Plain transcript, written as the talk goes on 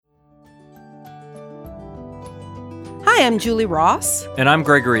Hi, I'm Julie Ross. And I'm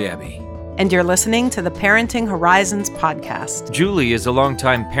Gregory Abbey. And you're listening to the Parenting Horizons podcast. Julie is a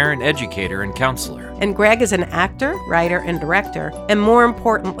longtime parent educator and counselor. And Greg is an actor, writer, and director, and more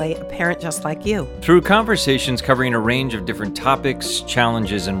importantly, a parent just like you. Through conversations covering a range of different topics,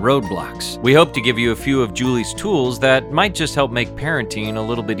 challenges, and roadblocks, we hope to give you a few of Julie's tools that might just help make parenting a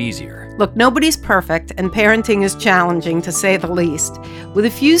little bit easier. Look, nobody's perfect, and parenting is challenging, to say the least. With a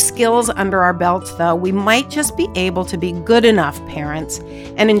few skills under our belts, though, we might just be able to be good enough parents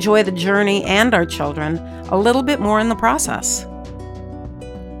and enjoy the journey and our children a little bit more in the process.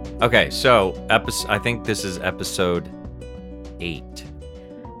 Okay, so I think this is episode 8.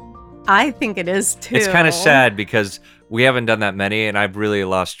 I think it is too. It's kind of sad because we haven't done that many, and I've really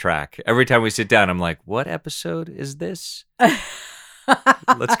lost track. Every time we sit down, I'm like, what episode is this?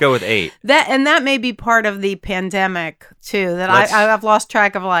 Let's go with 8. That may be part of the pandemic too. I've lost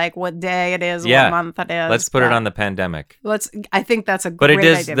track of like what day it is, what month it is. Let's put it on the pandemic. I think that's a great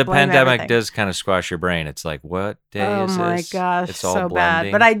idea. The pandemic does kind of squash your brain. It's like, what day is this? Oh my gosh, it's all so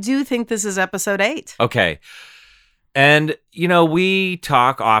blending. bad. But I do think this is episode 8. Okay. And, we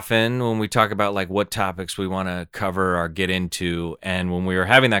talk often when we talk about like what topics we want to cover or get into. And when we were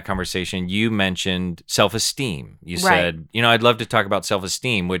having that conversation, you mentioned self-esteem. You said, I'd love to talk about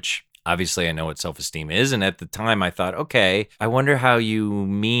self-esteem, which obviously I know what self-esteem is. And at the time I thought, okay, I wonder how you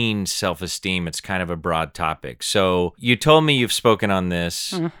mean self-esteem. It's kind of a broad topic. So you told me you've spoken on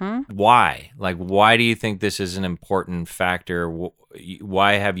this. Mm-hmm. Why? Like, why do you think this is an important factor?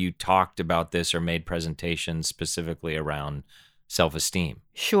 Why have you talked about this or made presentations specifically around self-esteem?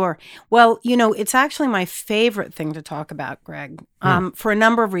 Sure. Well, it's actually my favorite thing to talk about, Greg, for a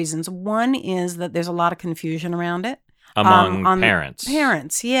number of reasons. One is that there's a lot of confusion around it. Among parents.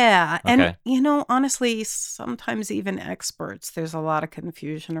 Parents, yeah. Okay. And, honestly, sometimes even experts, there's a lot of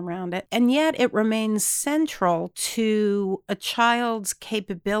confusion around it. And yet it remains central to a child's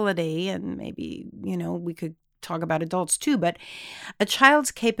capability, and maybe, we could talk about adults too, but a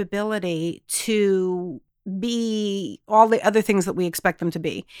child's capability to be all the other things that we expect them to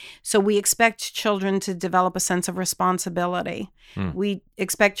be. So we expect children to develop a sense of responsibility. We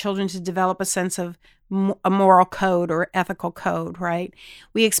expect children to develop a sense of a moral code or ethical code, right?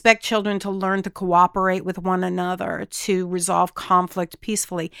 We expect children to learn to cooperate with one another, to resolve conflict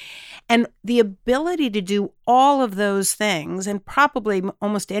peacefully. And the ability to do all of those things, and probably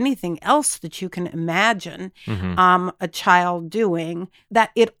almost anything else that you can imagine a child doing, that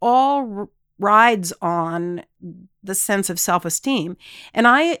it all rides on the sense of self-esteem. And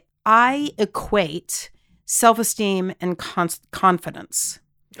I equate self-esteem and confidence.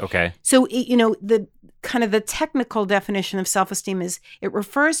 Okay. So, the kind of the technical definition of self-esteem is it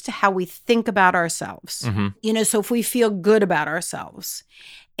refers to how we think about ourselves. Mm-hmm. So if we feel good about ourselves,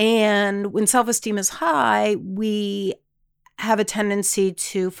 and when self-esteem is high, we have a tendency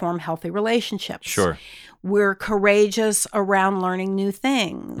to form healthy relationships. Sure. We're courageous around learning new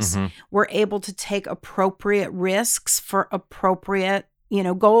things. Mm-hmm. We're able to take appropriate risks for appropriate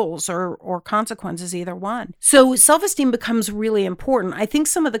goals or consequences, either one. So self-esteem becomes really important. I think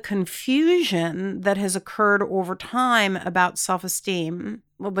some of the confusion that has occurred over time about self-esteem,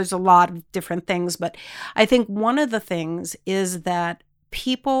 well, there's a lot of different things, but I think one of the things is that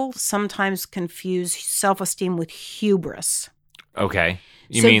people sometimes confuse self-esteem with hubris. Okay.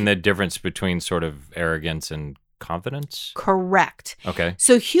 You mean the difference between sort of arrogance and confidence? Correct. Okay.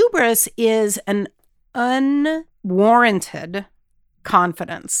 So hubris is an unwarranted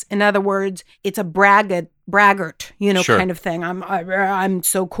confidence. In other words, it's a braggart, sure, kind of thing. I'm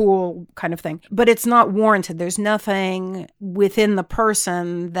so cool kind of thing. But it's not warranted. There's nothing within the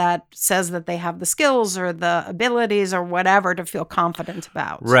person that says that they have the skills or the abilities or whatever to feel confident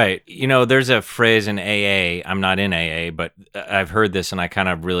about. Right. There's a phrase in AA. I'm not in AA, but I've heard this and I kind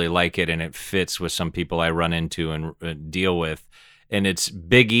of really like it, and it fits with some people I run into and deal with. And it's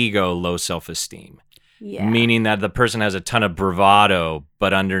big ego, low self-esteem. Yeah. Meaning that the person has a ton of bravado,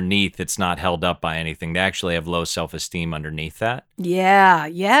 but underneath it's not held up by anything. They actually have low self-esteem underneath that.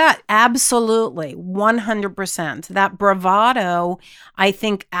 Yeah, absolutely. 100%. That bravado, I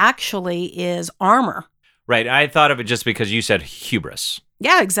think, actually is armor. Right. I thought of it just because you said hubris.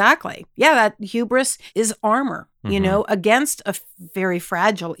 Yeah, exactly. Yeah, that hubris is armor, against a very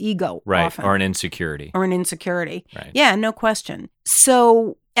fragile ego. Right. Often. Or an insecurity. Right. Yeah, no question.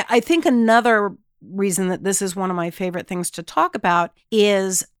 So I think another reason that this is one of my favorite things to talk about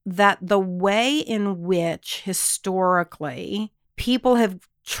is that the way in which historically people have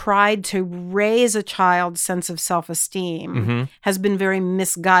tried to raise a child's sense of self-esteem has been very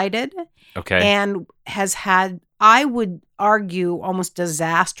misguided. And has had, I would argue, almost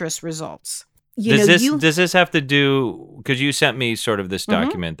disastrous results. Does this have to do, because you sent me sort of this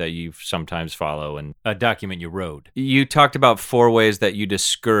document that you sometimes follow, and a document you wrote. You talked about 4 ways that you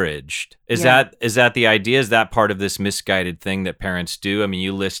discouraged. Is that the idea? Is that part of this misguided thing that parents do? I mean,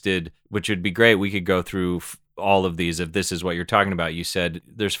 you listed, which would be great. We could go through all of these if this is what you're talking about. You said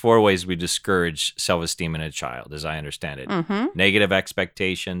there's 4 ways we discourage self-esteem in a child, as I understand it. Negative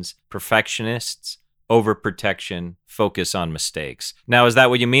expectations, perfectionists, overprotection, focus on mistakes. Now, is that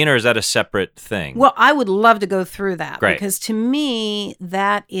what you mean, or is that a separate thing? Well, I would love to go through that. Great. Because to me,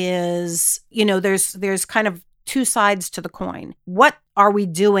 that is, there's kind of 2 sides to the coin. What are we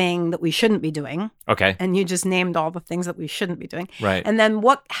doing that we shouldn't be doing? Okay. And you just named all the things that we shouldn't be doing. Right. And then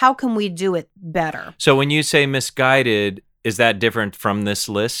how can we do it better? So when you say misguided, is that different from this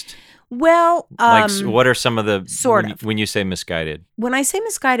list? Well, what are some of the, sort of. When you say misguided? When I say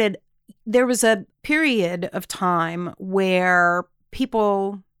misguided, there was a period of time where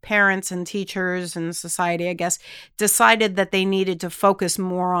people, parents and teachers and society, I guess, decided that they needed to focus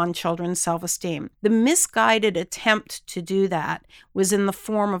more on children's self-esteem. The misguided attempt to do that was in the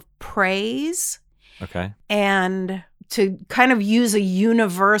form of praise. Okay. And to kind of use a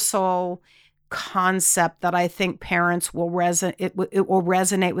universal concept that I think parents will it will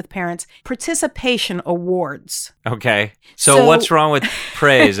resonate with parents. Participation awards. Okay. So what's wrong with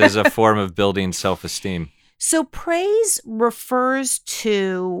praise as a form of building self-esteem? So praise refers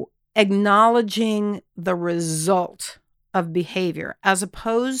to acknowledging the result of behavior as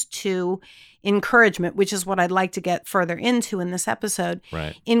opposed to encouragement, which is what I'd like to get further into in this episode.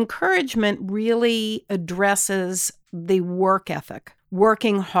 Right. Encouragement really addresses the work ethic,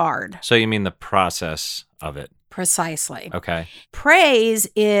 working hard. So you mean the process of it? Precisely. Okay. Praise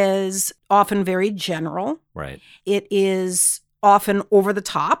is often very general. Right. It is often over the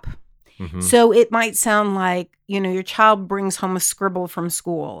top. So it might sound like, your child brings home a scribble from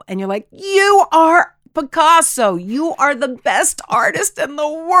school and you're like, you are Picasso. You are the best artist in the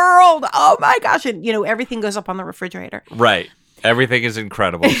world. Oh my gosh. And, everything goes up on the refrigerator. Right. Everything is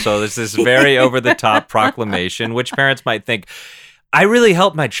incredible. So there's this very over-the-top proclamation, which parents might think, I really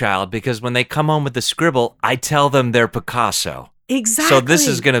help my child because when they come home with the scribble, I tell them they're Picasso. Exactly. So this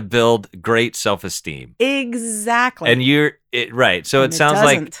is going to build great self-esteem. Exactly. And right. So it sounds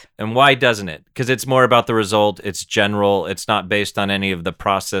like, and why doesn't it? Because it's more about the result. It's general. It's not based on any of the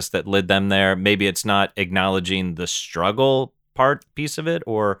process that led them there. Maybe it's not acknowledging the struggle piece of it,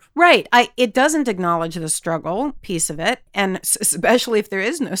 or right. It doesn't acknowledge the struggle piece of it, and especially if there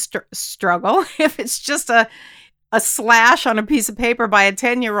is no struggle. If it's just a slash on a piece of paper by a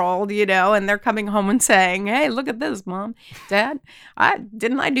 10-year-old, and they're coming home and saying, hey, look at this, Mom, Dad,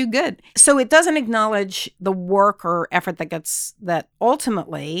 didn't I do good? So it doesn't acknowledge the work or effort that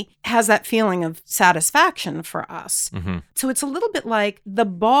ultimately has that feeling of satisfaction for us. So it's a little bit like the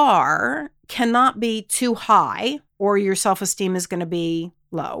bar cannot be too high or your self-esteem is going to be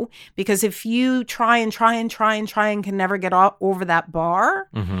low. Because if you try and can never get over that bar,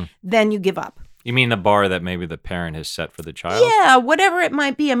 then you give up. You mean the bar that maybe the parent has set for the child? Yeah, whatever it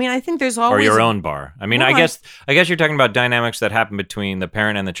might be. I mean, I think there's always... Or your own bar. I mean, I guess you're talking about dynamics that happen between the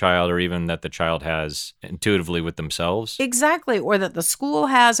parent and the child, or even that the child has intuitively with themselves. Exactly, or that the school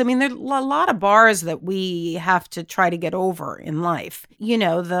has. I mean, there's a lot of bars that we have to try to get over in life.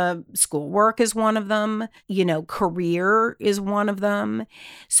 The schoolwork is one of them. Career is one of them.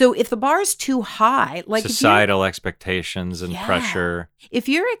 So if the bar is too high... like societal expectations and pressure. If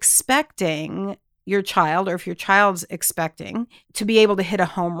you're expecting your child, or if your child's expecting to be able to hit a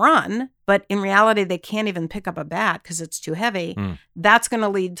home run, but in reality they can't even pick up a bat because it's too heavy, that's going to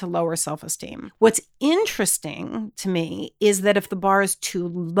lead to lower self-esteem. What's interesting to me is that if the bar is too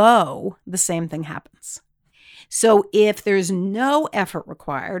low, the same thing happens. So if there's no effort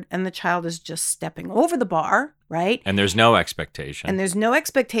required and the child is just stepping over the bar, right? And there's no expectation.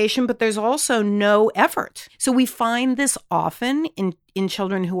 But there's also no effort. So we find this often in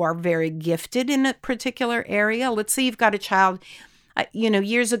children who are very gifted in a particular area. Let's say you've got a child,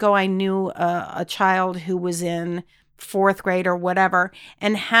 years ago I knew a child who was in 4th grade or whatever,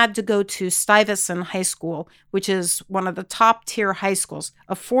 and had to go to Stuyvesant High School, which is one of the top tier high schools.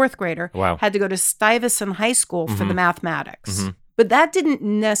 A 4th grader had to go to Stuyvesant High School for the mathematics. But that didn't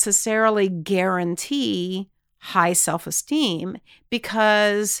necessarily guarantee high self-esteem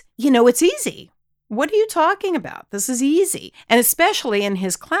because, it's easy. What are you talking about? This is easy. And especially in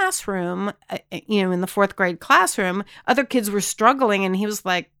his classroom, in the 4th grade classroom, other kids were struggling and he was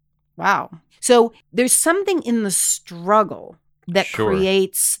like, wow. So there's something in the struggle that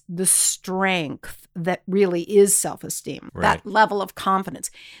creates the strength that really is self-esteem, that level of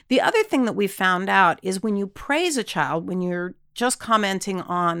confidence. The other thing that we found out is when you praise a child, when you're just commenting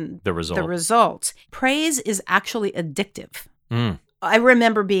on The result. the results. Praise is actually addictive. Mm. I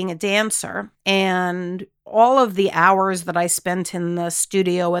remember being a dancer, and all of the hours that I spent in the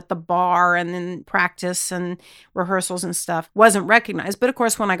studio at the bar and in practice and rehearsals and stuff wasn't recognized. But of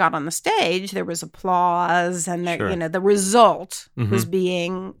course, when I got on the stage, there was applause and Sure. the result was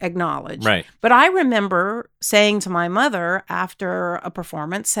being acknowledged. Right. But I remember saying to my mother after a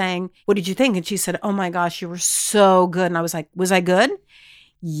performance, saying, "What did you think?" And she said, "Oh my gosh, you were so good." And I was like, "Was I good?"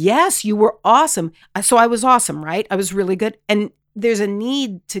 "Yes, you were awesome." So I was awesome, right? I was really good. And there's a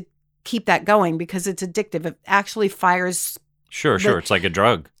need to keep that going because it's addictive. It actually fires. Sure. It's like a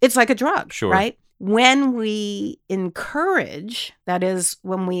drug. It's like a drug, Sure. right? When we encourage, that is,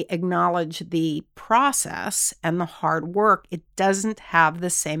 when we acknowledge the process and the hard work, it doesn't have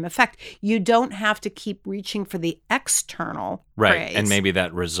the same effect. You don't have to keep reaching for the external praise. And maybe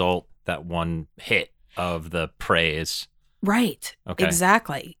that result, that one hit of the praise. Right. Okay.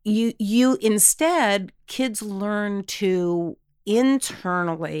 Exactly. You instead, kids learn to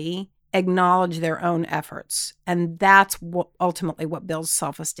internally acknowledge their own efforts. And that's ultimately what builds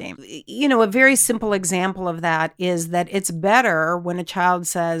self-esteem. A very simple example of that is that it's better when a child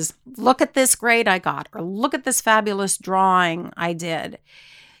says, "Look at this grade I got," or "Look at this fabulous drawing I did."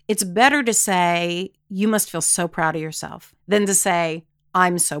 It's better to say, "You must feel so proud of yourself," than to say,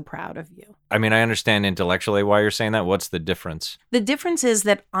 "I'm so proud of you." I mean, I understand intellectually why you're saying that. What's the difference? The difference is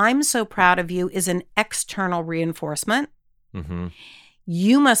that "I'm so proud of you" is an external reinforcement. Mm-hmm.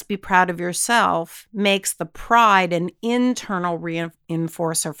 "You must be proud of yourself" makes the pride an internal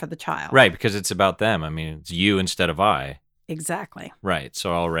reinforcer for the child. Right, because it's about them. I mean, it's you instead of I. Exactly. Right.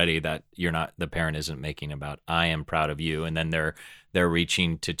 So already that the parent isn't making about "I am proud of you," and then they're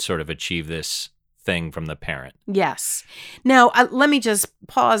reaching to sort of achieve this thing from the parent. Yes. Now, let me just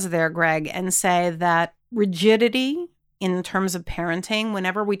pause there, Greg, and say that rigidity in terms of parenting,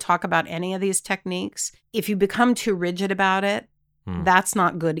 whenever we talk about any of these techniques, if you become too rigid about it, that's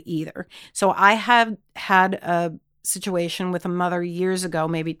not good either. So I have had a situation with a mother years ago,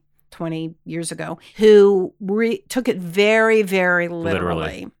 maybe 20 years ago, who took it very, very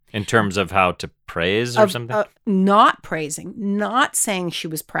literally. In terms of how to praise or something? Not praising, not saying she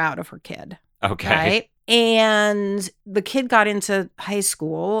was proud of her kid. Okay. Right? And the kid got into high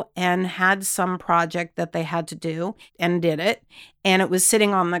school and had some project that they had to do and did it. And it was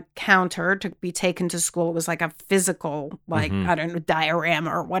sitting on the counter to be taken to school. It was like a physical, I don't know, diorama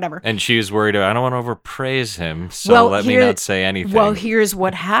or whatever. And she was worried, I don't want to overpraise him, so let me not say anything. Well, here's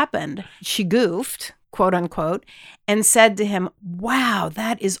what happened. She goofed, quote unquote, and said to him, "Wow,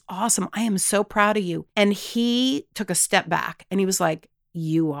 that is awesome. I am so proud of you." And he took a step back and he was like,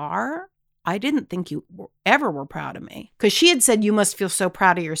 "You are? I didn't think you ever were proud of me." Because she had said, "You must feel so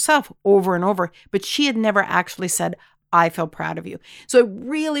proud of yourself," over and over, but she had never actually said, "I feel proud of you." So I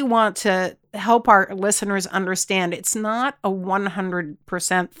really want to help our listeners understand it's not a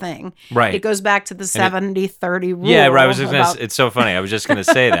 100% thing. Right. It goes back to the 70-30 rule. Yeah, right. It's so funny. I was just going to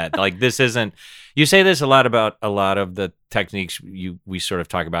say that. Like, this isn't, you say this a lot about a lot of the techniques we sort of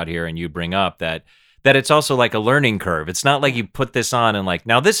talk about here and you bring up that it's also like a learning curve. It's not like you put this on and like,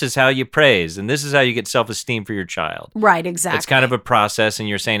 now this is how you praise and this is how you get self-esteem for your child. Right, exactly. It's kind of a process, and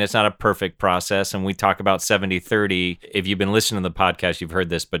you're saying it's not a perfect process. And we talk about 70-30. If you've been listening to the podcast, you've heard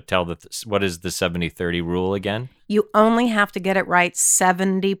this, but what is the 70-30 rule again? You only have to get it right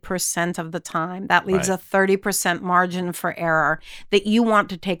 70% of the time. That leaves a 30% margin for error that you want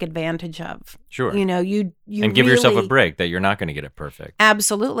to take advantage of. Sure. You and give yourself a break that you're not going to get it perfect.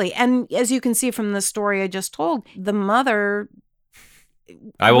 Absolutely. And as you can see from the story I just told, the mother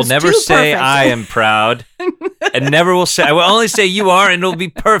I will never say perfect. I am proud, and never will say, I will only say you are, and it'll be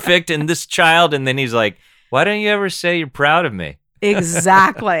perfect. And this child, and then he's like, "Why don't you ever say you're proud of me?"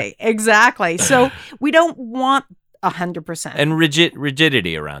 Exactly. So we don't want 100%. And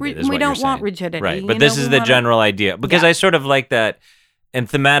rigidity around it is what we don't you're want saying. rigidity. Right. But this is the general idea. Because I sort of like that. And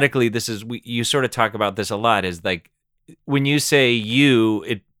thematically, you sort of talk about this a lot, is like when you say you,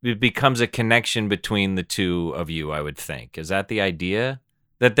 it becomes a connection between the two of you, I would think. Is that the idea?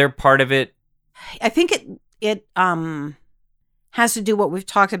 That they're part of it? I think it has to do what we've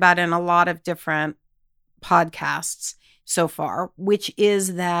talked about in a lot of different podcasts so far, which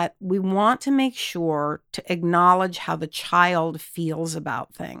is that we want to make sure to acknowledge how the child feels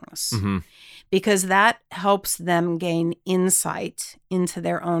about things, because that helps them gain insight into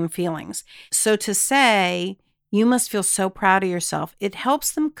their own feelings. So to say, "You must feel so proud of yourself," it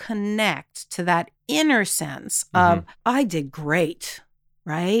helps them connect to that inner sense of, "I did great,"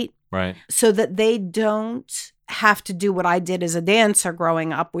 right? Right. So that they don't have to do what I did as a dancer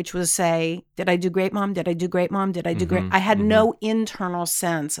growing up, which was say, did I do great, Mom? Did I do great, Mom? Did I do great? I had no internal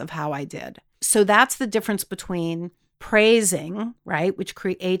sense of how I did. So that's the difference between praising, right, which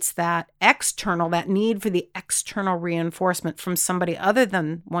creates that external, that need for the external reinforcement from somebody other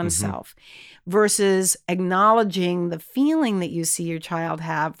than oneself, versus acknowledging the feeling that you see your child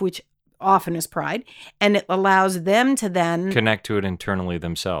have, which often is pride, and it allows them to then connect to it internally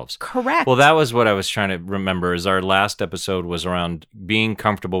themselves. Correct. Well, that was what I was trying to remember, is our last episode was around being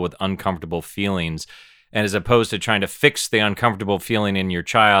comfortable with uncomfortable feelings. And as opposed to trying to fix the uncomfortable feeling in your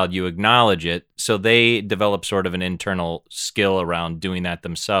child, you acknowledge it. So they develop sort of an internal skill around doing that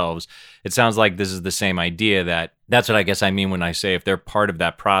themselves. It sounds like this is the same idea. That's what I guess I mean when I say if they're part of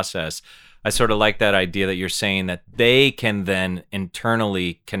that process. I sort of like that idea that you're saying that they can then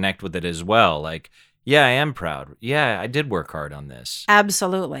internally connect with it as well. Like, yeah, I am proud. Yeah, I did work hard on this.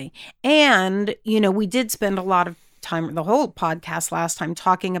 Absolutely. And, we did spend a lot of time, the whole podcast last time,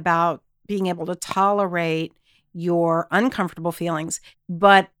 talking about being able to tolerate your uncomfortable feelings.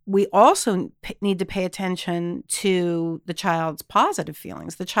 But we also need to pay attention to the child's positive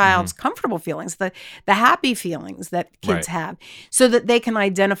feelings, the child's comfortable feelings, the happy feelings that kids have, so that they can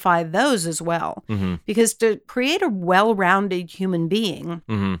identify those as well. Because to create a well-rounded human being,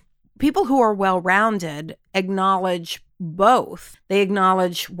 people who are well-rounded acknowledge both. They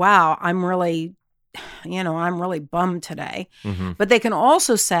acknowledge, wow, I'm really bummed today. But they can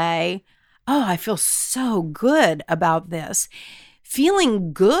also say, oh, I feel so good about this.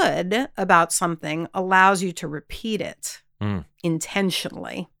 Feeling good about something allows you to repeat it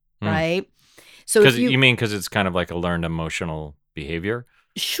intentionally, right? So because it's kind of like a learned emotional behavior?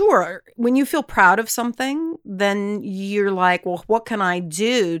 Sure. When you feel proud of something, then you're like, well, what can I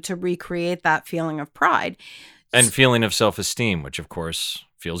do to recreate that feeling of pride? And feeling of self-esteem, which of course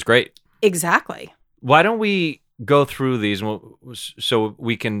feels great. Exactly. Why don't we go through these so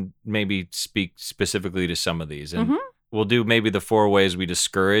we can maybe speak specifically to some of these? And we'll do maybe the 4 ways we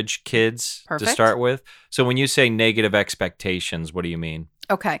discourage kids to start with. So when you say negative expectations, what do you mean?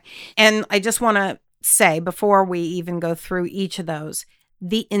 Okay. And I just want to say, before we even go through each of those,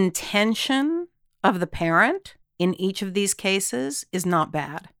 the intention of the parent in each of these cases is not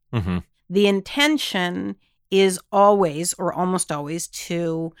bad. The intention is always, or almost always,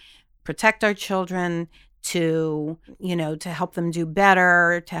 to protect our children, to help them do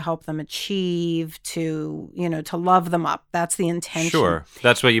better, to help them achieve, to love them up. That's the intention. Sure.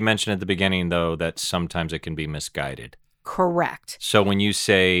 That's what you mentioned at the beginning, though, that sometimes it can be misguided. Correct. So when you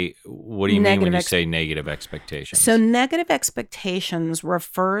say, what do you mean when you say negative expectations? So negative expectations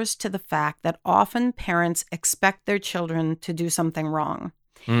refers to the fact that often parents expect their children to do something wrong.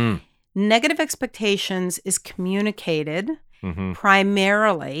 Negative expectations is communicated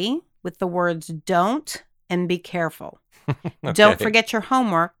primarily with the words don't and be careful. Okay. Don't forget your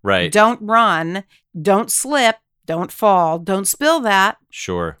homework. Right. Don't run. Don't slip. Don't fall. Don't spill that.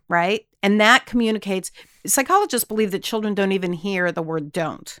 Sure. Right? And that communicates. Psychologists believe that children don't even hear the word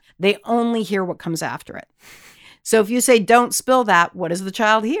don't. They only hear what comes after it. So if you say don't spill that, what does the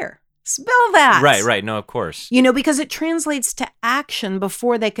child hear? Spill that. Right. No, of course. Because it translates to action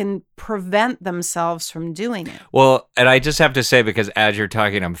before they can prevent themselves from doing it. Well, and I just have to say, because as you're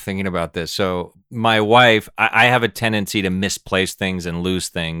talking, I'm thinking about this. So my wife, I have a tendency to misplace things and lose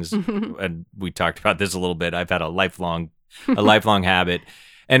things. And we talked about this a little bit. I've had a lifelong habit.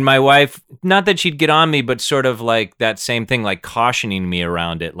 And my wife, not that she'd get on me, but sort of like that same thing, like cautioning me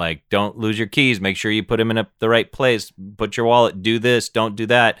around it. Like, don't lose your keys. Make sure you put them in the right place. Put your wallet. Do this. Don't do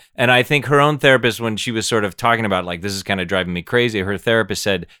that. And I think her own therapist, when she was sort of talking about like, this is kind of driving me crazy, her therapist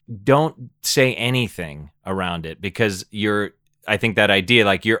said, don't say anything around it, because I think that idea,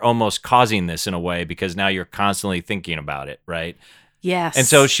 like you're almost causing this in a way, because now you're constantly thinking about it. Right. Yes. And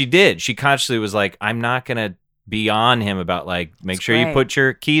so she did. She consciously was like, I'm not going to be on him about like, make sure you put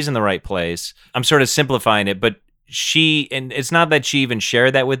your keys in the right place. I'm sort of simplifying it, but and it's not that she even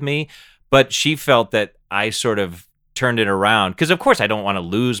shared that with me, but she felt that I sort of turned it around, because of course I don't want to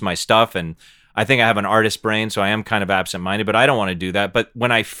lose my stuff, and I think I have an artist brain, so I am kind of absent-minded, but I don't want to do that. But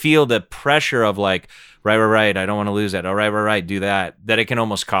when I feel the pressure of like, right, I don't want to lose that. Oh, right, do that it can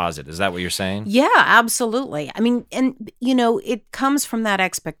almost cause it. Is that what you're saying? Yeah, absolutely. I mean, and it comes from that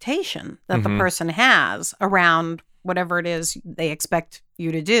expectation that the person has around whatever it is they expect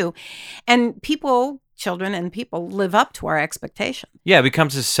you to do. And children and people live up to our expectation. Yeah, it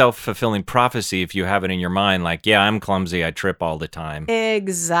becomes a self-fulfilling prophecy if you have it in your mind, like, yeah, I'm clumsy, I trip all the time.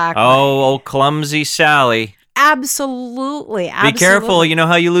 Exactly. Oh, clumsy Sally. Absolutely. Be careful, you know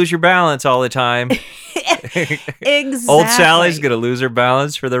how you lose your balance all the time. Exactly. Old Sally's going to lose her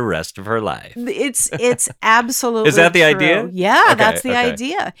balance for the rest of her life. It's absolutely Is that the true. idea? Yeah, Okay, that's the okay.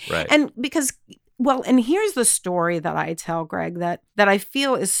 idea. Right. And because, well, and here's the story that I tell, Greg, that I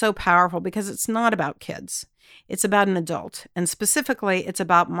feel is so powerful because it's not about kids. It's about an adult. And specifically, it's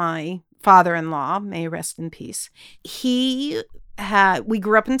about my father-in-law, may he rest in peace. We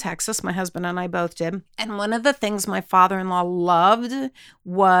grew up in Texas, my husband and I both did. And one of the things my father-in-law loved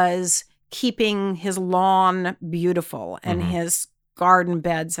was keeping his lawn beautiful and his garden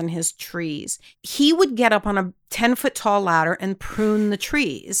beds and his trees. He would get up on a 10-foot tall ladder and prune the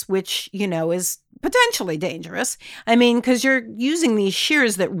trees, which, is potentially dangerous. I mean, because you're using these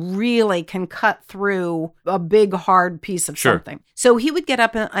shears that really can cut through a big, hard piece of something. So he would get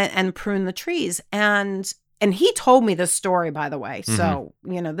up and prune the trees. And he told me this story, by the way. So,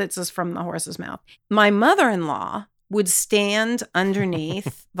 this is from the horse's mouth. My mother-in-law would stand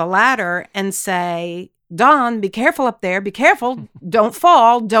underneath the ladder and say, Dawn, be careful up there. Be careful. Don't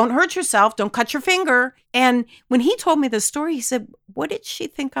fall. Don't hurt yourself. Don't cut your finger. And when he told me this story, he said, what did she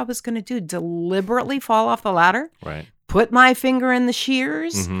think I was going to do? Deliberately fall off the ladder? Right. Put my finger in the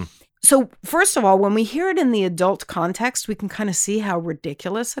shears? So first of all, when we hear it in the adult context, we can kind of see how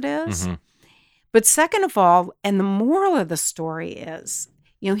ridiculous it is. But second of all, and the moral of the story is,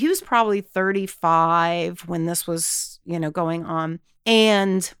 he was probably 35 when this was, going on.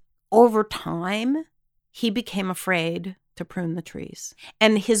 And over time, he became afraid to prune the trees.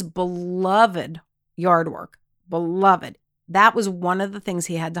 And his beloved yard work, that was one of the things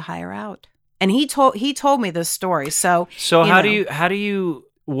he had to hire out. And he told me this story. So how do you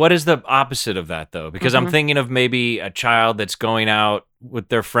what is the opposite of that though? Because I'm thinking of maybe a child that's going out with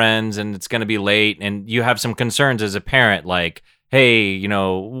their friends and it's going to be late and you have some concerns as a parent, like, hey,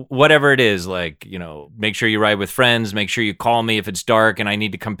 whatever it is, like, make sure you ride with friends, make sure you call me if it's dark and I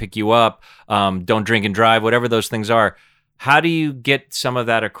need to come pick you up. Don't drink and drive, whatever those things are. How do you get some of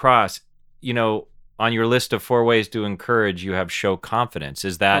that across? On your list of 4 ways to encourage, you have show confidence.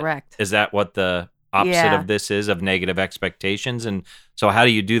 Is that correct? Is that what the opposite of this is, of negative expectations? And so how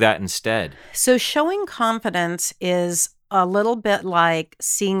do you do that instead? So showing confidence is a little bit like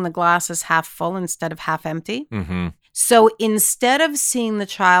seeing the glass as half full instead of half empty. So instead of seeing the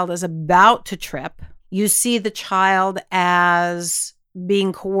child as about to trip, you see the child as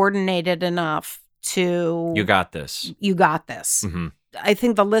being coordinated enough to... You got this. You got this. I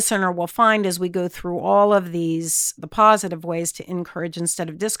think the listener will find as we go through all of these, the positive ways to encourage instead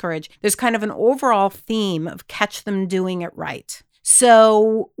of discourage, there's kind of an overall theme of catch them doing it right.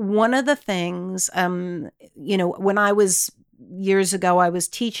 So one of the things, when I was... years ago, I was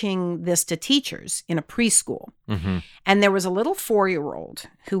teaching this to teachers in a preschool. And there was a little 4-year-old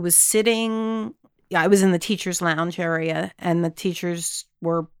who was sitting, I was in the teacher's lounge area and the teachers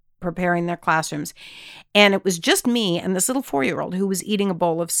were preparing their classrooms. And it was just me and this little 4-year-old who was eating a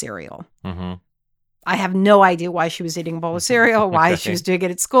bowl of cereal. I have no idea why she was eating a bowl of cereal, why she was doing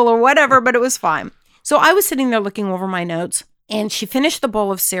it at school or whatever, but it was fine. So I was sitting there looking over my notes. And she finished the bowl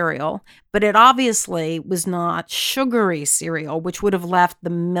of cereal, but it obviously was not sugary cereal, which would have left the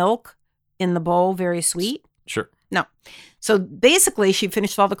milk in the bowl very sweet. Sure. No. So basically, she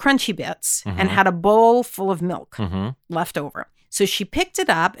finished all the crunchy bits and had a bowl full of milk left over. So she picked it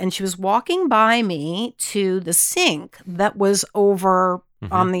up and she was walking by me to the sink that was over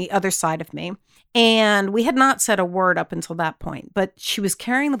on the other side of me. And we had not said a word up until that point, but she was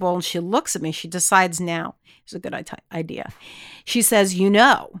carrying the bowl and she looks at me. She decides now, it's a good idea. She says,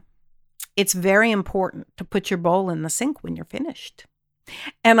 it's very important to put your bowl in the sink when you're finished.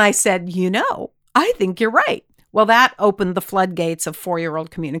 And I said, I think you're right. Well, that opened the floodgates of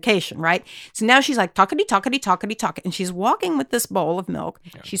 4-year-old communication, right? So now she's like, talkity, talkity, talkity, talkity. And she's walking with this bowl of milk.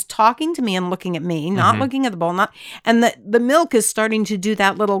 Yeah. She's talking to me and looking at me, not looking at the bowl. And the milk is starting to do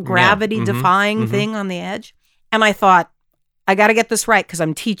that little gravity-defying thing on the edge. And I thought, I got to get this right because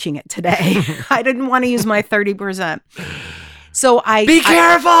I'm teaching it today. I didn't want to use my 30%. So be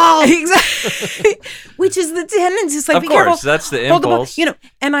careful. Exactly. Which is the tendency. It's like, of be course, careful. That's the impulse.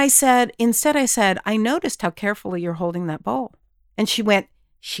 And I said, I noticed how carefully you're holding that bowl. And she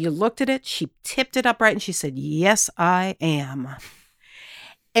looked at it, she tipped it upright, and she said, yes, I am.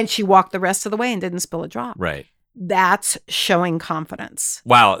 And she walked the rest of the way and didn't spill a drop. Right. That's showing confidence.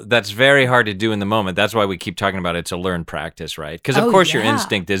 Wow, that's very hard to do in the moment. That's why we keep talking about it's a learned practice, right? Because of course your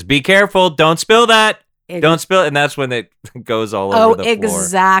instinct is, be careful, don't spill that. Don't spill it. And that's when it goes all over the floor.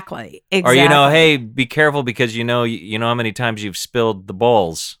 Exactly. Or, hey, be careful because you know how many times you've spilled the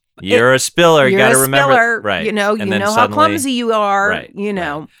bowls. You're a spiller. You got to remember. Spiller. Right. You know how clumsy you are. Right.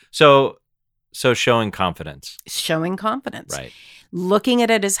 Right. So showing confidence. Showing confidence. Right. Looking at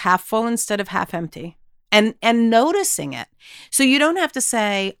it as half full instead of half empty. and noticing it. So you don't have to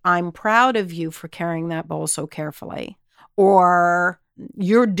say, I'm proud of you for carrying that bowl so carefully, or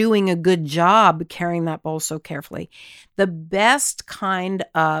you're doing a good job carrying that bowl so carefully. The best kind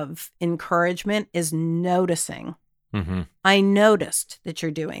of encouragement is noticing. Mm-hmm. I noticed that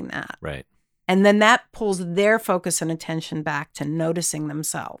you're doing that. Right. And then that pulls their focus and attention back to noticing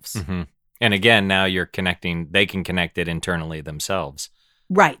themselves. Mm-hmm. And again, now you're connecting, they can connect it internally themselves.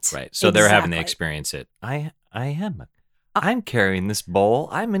 Right. Right. So they're having to experience it. I'm carrying this bowl.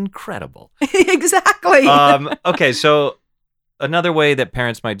 I'm incredible. Exactly. Okay. So another way that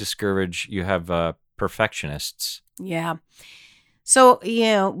parents might discourage, you have perfectionists. Yeah. So,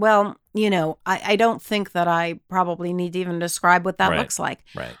 I don't think that I probably need to even describe what that looks like.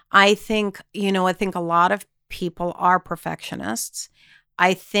 Right. I think a lot of people are perfectionists.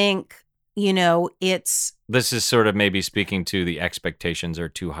 I think, this is sort of maybe speaking to the expectations are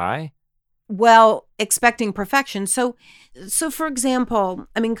too high. Well, expecting perfection. So for example,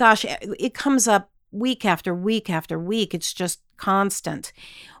 I mean, gosh, it comes up week after week after week. It's just constant,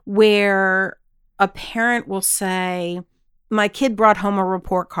 where a parent will say, my kid brought home a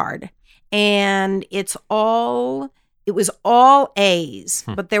report card and it was all A's,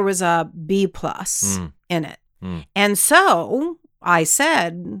 but there was a B plus in it. And so I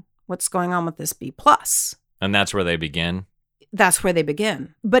said, what's going on with this B plus? And that's where they begin. That's where they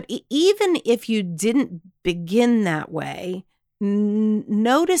begin. But even if you didn't begin that way,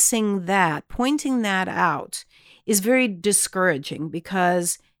 noticing that, pointing that out is very discouraging,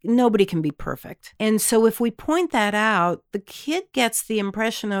 because nobody can be perfect. And so if we point that out, the kid gets the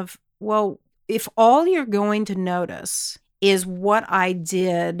impression of, well, if all you're going to notice is what I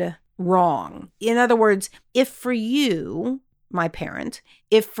did wrong. In other words, if for you, my parent,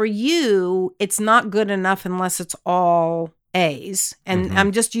 if for you, it's not good enough unless it's all A's. And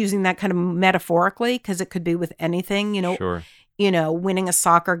I'm just using that kind of metaphorically, because it could be with anything, Sure. Winning a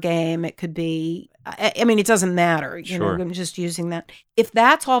soccer game. It could be, I mean, it doesn't matter. Sure. I'm just using that. If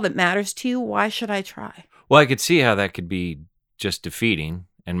that's all that matters to you, why should I try? Well, I could see how that could be just defeating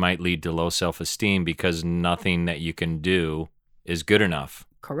and might lead to low self-esteem, because nothing that you can do is good enough.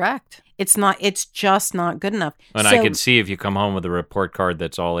 Correct. It's just not good enough. And I could see if you come home with a report card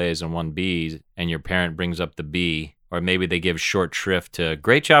that's all A's and one B, and your parent brings up the B, or maybe they give short shrift to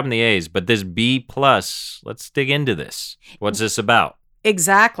great job in the A's, but this B plus, let's dig into this. What's this about?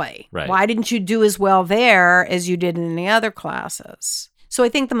 Exactly. Right. Why didn't you do as well there as you did in the other classes? So I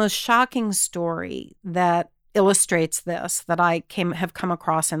think the most shocking story that illustrates this that I have come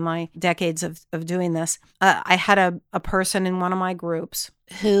across in my decades of doing this, I had a person in one of my groups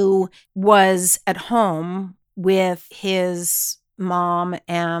who was at home with his mom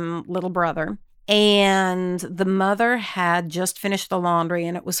and little brother. And the mother had just finished the laundry,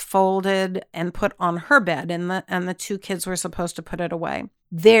 and it was folded and put on her bed, and the two kids were supposed to put it away.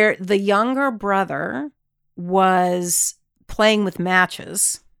 The younger brother was playing with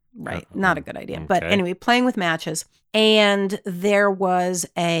matches, right? Not a good idea. Okay. But anyway, playing with matches. And there was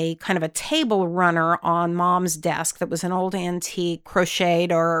a kind of a table runner on mom's desk that was an old antique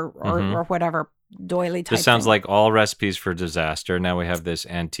crocheted or whatever doily type This sounds thing. like all recipes for disaster. Now we have this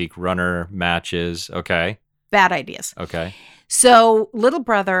antique runner, matches. Okay. Bad ideas. Okay. So little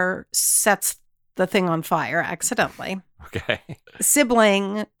brother sets the thing on fire accidentally. Okay.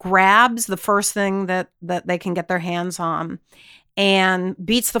 Sibling grabs the first thing that they can get their hands on and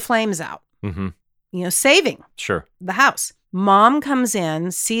beats the flames out, saving Sure. the house. Mom comes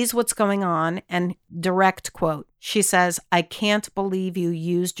in, sees what's going on, and direct quote, she says, "I can't believe you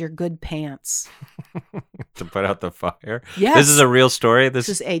used your good pants." To put out the fire? Yes. This is a real story? This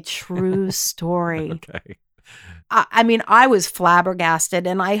is a true story. Okay. I mean, I was flabbergasted,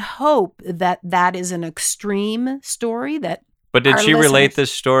 and I hope that is an extreme story that. But did she relate listeners-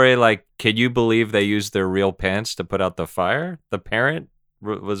 this story like, can you believe they used their real pants to put out the fire? The parent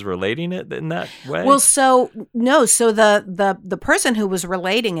was relating it in that way? Well, so the person who was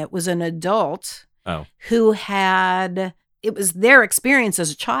relating it was an adult who it was their experience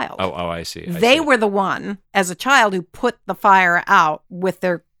as a child. Oh, I see. They were the one as a child who put the fire out with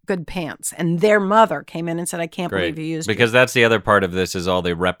their good pants, and their mother came in and said, "I can't believe you used." Because that's the other part of this is all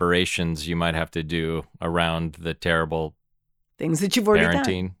the reparations you might have to do around the terrible things that you've already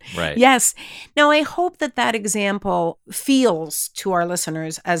parenting. done. Right. Yes. Now, I hope that example feels to our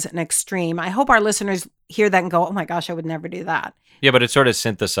listeners as an extreme. I hope our listeners hear that and go, "Oh my gosh, I would never do that." Yeah, but it sort of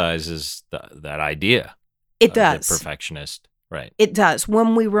synthesizes that idea. It does. The perfectionist. Right. It does.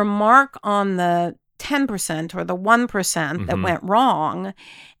 When we remark on the 10% or the 1% that went wrong,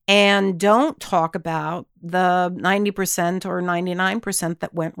 and don't talk about the 90% or 99%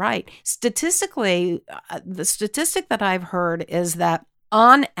 that went right. Statistically, the statistic that I've heard is that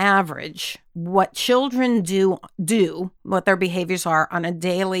on average, what children do, what their behaviors are on a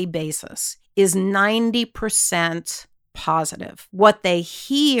daily basis is 90% positive. What they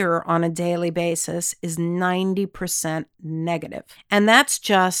hear on a daily basis is 90% negative. And that's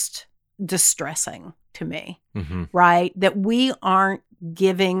just distressing to me, right? That we aren't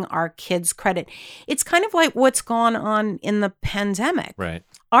giving our kids credit. It's kind of like what's gone on in the pandemic. Right.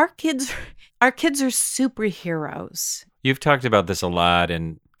 Our kids are superheroes. You've talked about this a lot,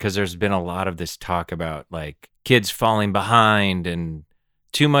 and because there's been a lot of this talk about like kids falling behind and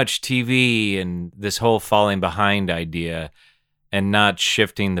too much TV and this whole falling behind idea, and not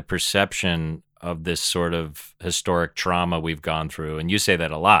shifting the perception of this sort of historic trauma we've gone through. And you say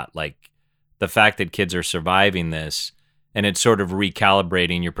that a lot, like the fact that kids are surviving this, and it's sort of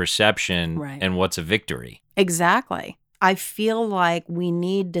recalibrating your perception and what's a victory. Exactly. I feel like we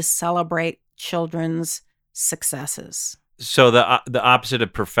need to celebrate children's successes. So the opposite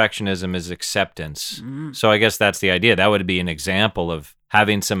of perfectionism is acceptance. So I guess that's the idea. That would be an example of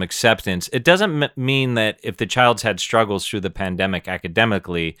having some acceptance. It doesn't mean that if the child's had struggles through the pandemic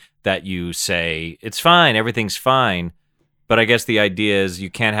academically, that you say, it's fine, everything's fine. But I guess the idea is you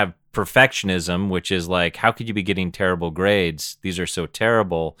can't have perfectionism, which is like, how could you be getting terrible grades? These are so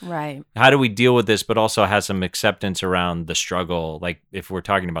terrible. Right. How do we deal with this, but also have some acceptance around the struggle? Like if we're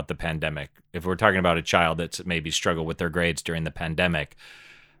talking about the pandemic, if we're talking about a child that's maybe struggled with their grades during the pandemic,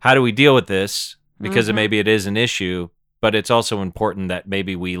 how do we deal with this? Because maybe it is an issue, but it's also important that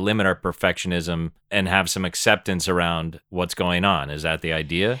maybe we limit our perfectionism and have some acceptance around what's going on. Is that the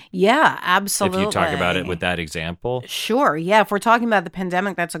idea? Yeah, absolutely. If you talk about it with that example? Sure. Yeah. If we're talking about the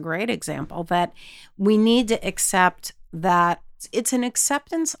pandemic, that's a great example that we need to accept that it's an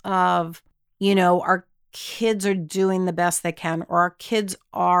acceptance of, our kids are doing the best they can, or our kids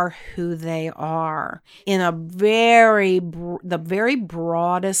are who they are in a the very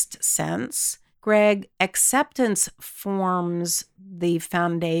broadest sense. Greg, acceptance forms the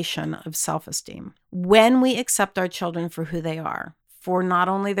foundation of self-esteem. When we accept our children for who they are, for not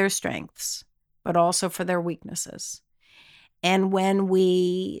only their strengths, but also for their weaknesses, and when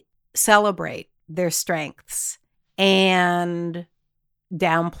we celebrate their strengths and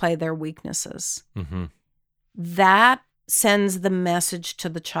downplay their weaknesses, that sends the message to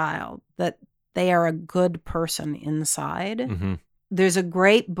the child that they are a good person inside. There's a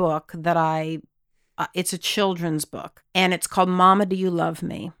great book that it's a children's book, and it's called Mama, Do You Love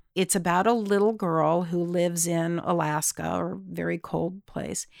Me? It's about a little girl who lives in Alaska, or a very cold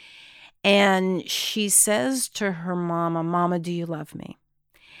place. And she says to her mama, Mama, do you love me?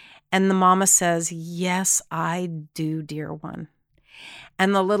 And the mama says, yes, I do, dear one.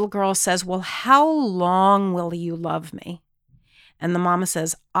 And the little girl says, well, how long will you love me? And the mama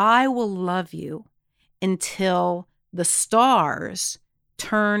says, I will love you until the stars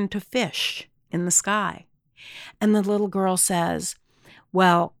turn to fish in the sky. And the little girl says,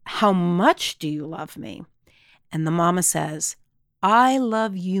 well, how much do you love me? And the mama says, I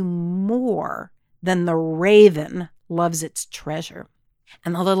love you more than the raven loves its treasure.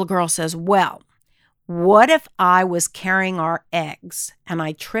 And the little girl says, well, what if I was carrying our eggs and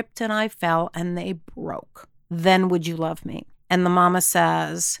I tripped and I fell and they broke? Then would you love me? And the mama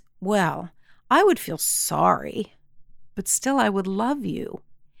says, well, I would feel sorry, but still I would love you.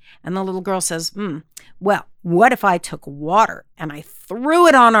 And the little girl says, well, what if I took water and I threw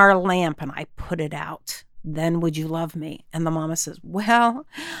it on our lamp and I put it out? Then would you love me? And the mama says, well,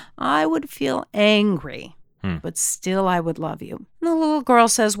 I would feel angry, but still I would love you. And the little girl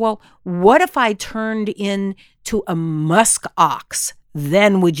says, well, what if I turned into a musk ox?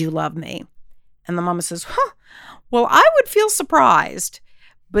 Then would you love me? And the mama says, well, I would feel surprised,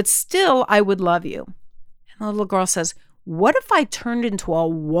 but still I would love you. And the little girl says, what if I turned into a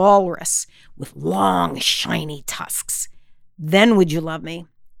walrus with long, shiny tusks? Then would you love me?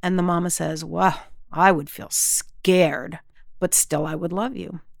 And the mama says, well, I would feel scared, but still I would love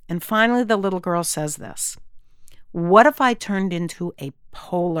you. And finally, the little girl says this, what if I turned into a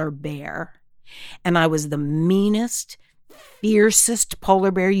polar bear and I was the meanest, fiercest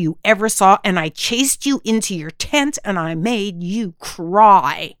polar bear you ever saw, and I chased you into your tent and I made you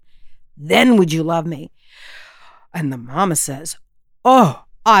cry? Then would you love me? And the mama says, oh,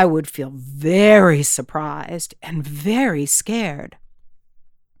 I would feel very surprised and very scared.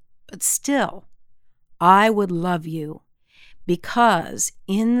 But still, I would love you because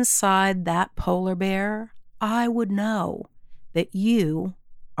inside that polar bear, I would know that you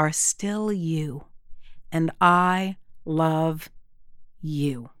are still you and I love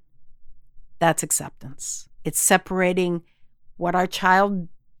you. That's acceptance. It's separating what our child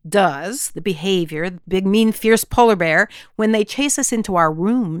does, the behavior, the big, mean, fierce polar bear, when they chase us into our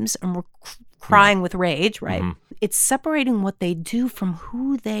rooms and we're crying with rage, right? Mm-hmm. It's separating what they do from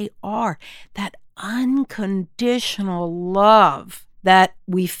who they are. That unconditional love that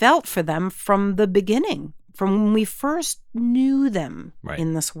we felt for them from the beginning, from when we first knew them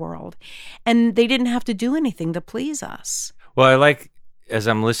in this world. And they didn't have to do anything to please us. Well, I like, as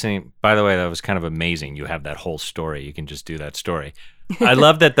I'm listening, by the way, that was kind of amazing. You have that whole story. You can just do that story. I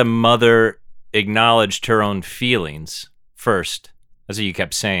love that the mother acknowledged her own feelings first. That's what you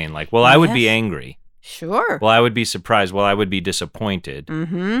kept saying. Like, well, I would be angry. Sure. Well, I would be surprised. Well, I would be disappointed.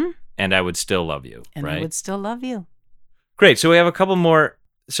 Mm-hmm. And I would still love you. And right? I would still love you. Great. So we have a couple more.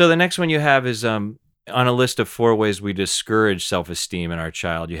 So the next one you have is on a list of 4 ways we discourage self-esteem in our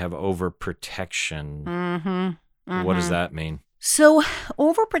child. You have overprotection. Mm-hmm. Mm-hmm. What does that mean? So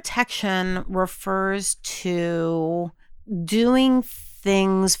overprotection refers to doing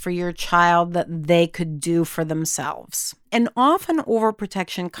things for your child that they could do for themselves. And often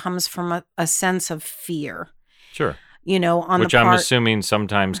overprotection comes from a sense of fear. Sure. You know, which I'm assuming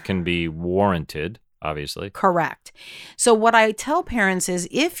sometimes can be warranted, obviously. Correct. So what I tell parents is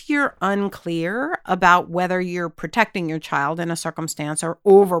if you're unclear about whether you're protecting your child in a circumstance or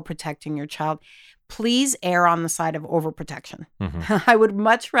overprotecting your child, please err on the side of overprotection. Mm-hmm. I would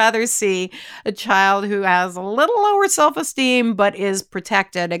much rather see a child who has a little lower self-esteem but is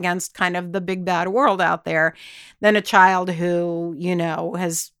protected against kind of the big bad world out there than a child who, you know,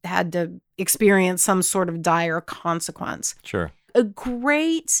 has had to experience some sort of dire consequence. Sure. A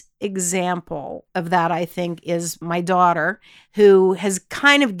great example of that, I think, is my daughter, who has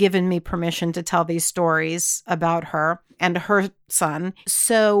kind of given me permission to tell these stories about her and her son.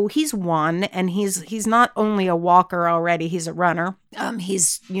 So he's 1, and he's not only a walker already, he's a runner.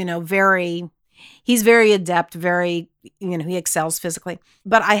 He's, you know, he's very adept, very, you know, he excels physically.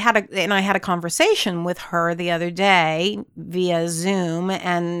 But I had a conversation with her the other day via Zoom,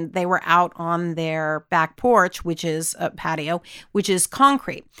 and they were out on their back porch, which is a patio, which is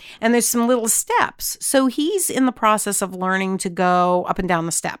concrete. And there's some little steps. So he's in the process of learning to go up and down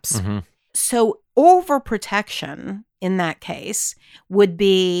the steps. Mm-hmm. So overprotection in that case would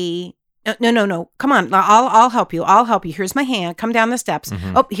be, no. Come on. I'll help you. Here's my hand. Come down the steps.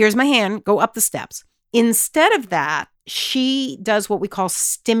 Mm-hmm. Oh, here's my hand. Go up the steps. Instead of that, she does what we call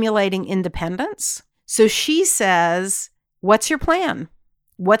stimulating independence. So she says, what's your plan?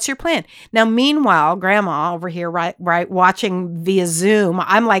 What's your plan? Now, meanwhile, grandma over here, right, watching via Zoom,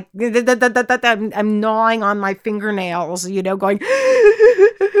 I'm like, I'm gnawing on my fingernails, you know, going,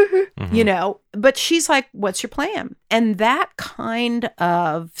 mm-hmm. you know, but she's like, what's your plan? And that kind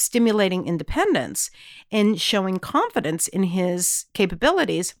of stimulating independence and showing confidence in his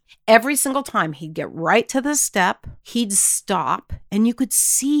capabilities, every single time he'd get right to the step, he'd stop, and you could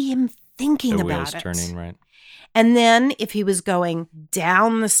see him thinking about it. The wheels turning, right. And then if he was going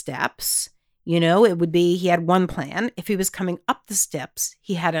down the steps, you know, it would be he had one plan. If he was coming up the steps,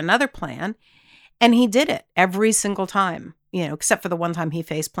 he had another plan. And he did it every single time, you know, except for the one time he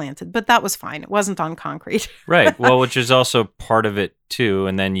face planted. But that was fine. It wasn't on concrete. Right. Well, which is also part of it, too.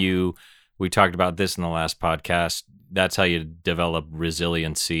 And then we talked about this in the last podcast. That's how you develop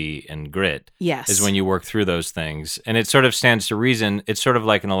resiliency and grit. Yes. Is when you work through those things. And it sort of stands to reason. It's sort of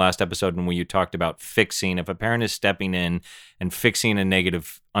like in the last episode when you talked about fixing. If a parent is stepping in and fixing a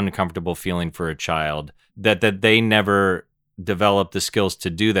negative, uncomfortable feeling for a child, that they never develop the skills to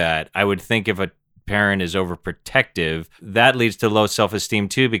do that. I would think if a parent is overprotective, that leads to low self-esteem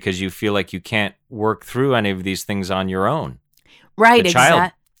too, because you feel like you can't work through any of these things on your own. Right. The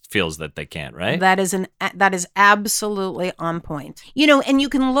child feels that they can't, right? That is absolutely on point. You know, and you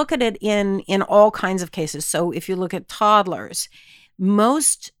can look at it in all kinds of cases. So if you look at toddlers,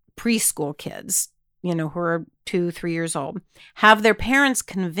 most preschool kids, you know, who are 2-3 years old, have their parents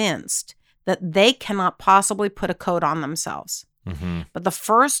convinced that they cannot possibly put a coat on themselves. Mm-hmm. But the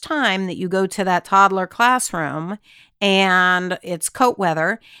first time that you go to that toddler classroom and it's coat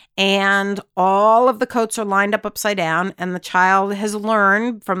weather and all of the coats are lined up upside down and the child has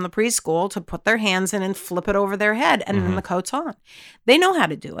learned from the preschool to put their hands in and flip it over their head and then the coat's on. They know how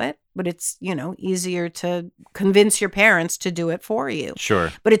to do it, but it's, you know, easier to convince your parents to do it for you.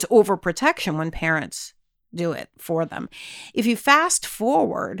 Sure. But it's overprotection when parents do it for them. If you fast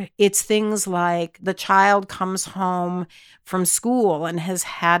forward, it's things like the child comes home from school and has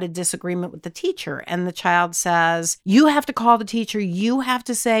had a disagreement with the teacher, and the child says, you have to call the teacher, you have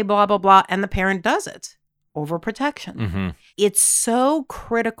to say blah, blah, blah, and the parent does it. Overprotection. Mm-hmm. It's so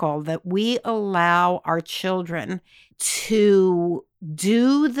critical that we allow our children to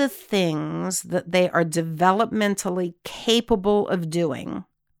do the things that they are developmentally capable of doing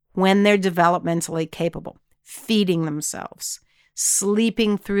when they're developmentally capable. Feeding themselves,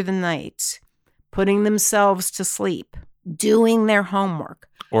 sleeping through the night, putting themselves to sleep, doing their homework.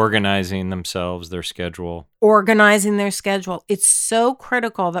 Organizing themselves, their schedule. Organizing their schedule. It's so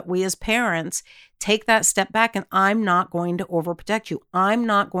critical that we as parents take that step back and I'm not going to overprotect you. I'm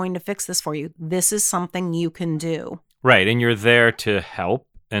not going to fix this for you. This is something you can do. Right. And you're there to help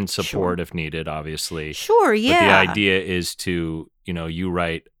and support if needed, obviously. Sure, yeah. But the idea is to, you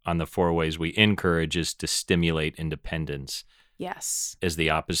write on the 4 ways we encourage is to stimulate independence. Yes. Is the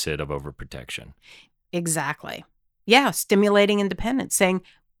opposite of overprotection. Exactly. Yeah, stimulating independence, saying,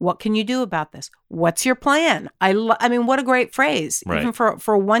 what can you do about this? What's your plan? I mean, what a great phrase. Right. Even for a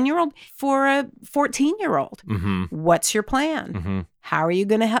 1-year-old, for a 14-year-old. Mm-hmm. What's your plan? Mm-hmm. How are you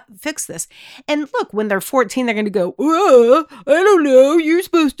going to fix this? And look, when they're 14, they're going to go, I don't know. You're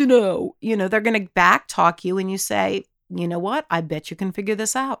supposed to know. They're going to back talk you and you say, you know what? I bet you can figure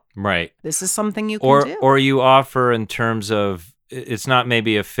this out. Right. This is something you can do. Or you offer in terms of, it's not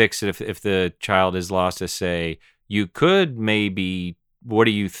maybe a fix it if the child is lost to say, you could maybe, what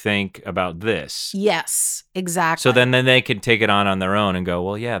do you think about this? Yes, exactly. So then they can take it on their own and go,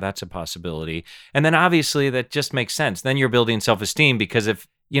 well, yeah, that's a possibility. And then obviously that just makes sense. Then you're building self-esteem because if,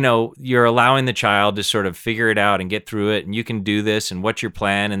 you're allowing the child to sort of figure it out and get through it and you can do this and what's your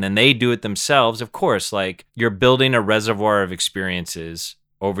plan? And then they do it themselves. Of course, like you're building a reservoir of experiences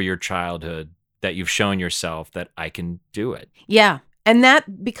over your childhood that you've shown yourself that I can do it. Yeah. And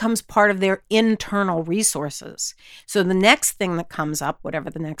that becomes part of their internal resources. So the next thing that comes up, whatever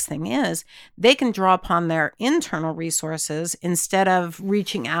the next thing is, they can draw upon their internal resources instead of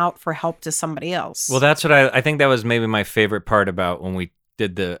reaching out for help to somebody else. Well, that's what I think that was maybe my favorite part about when we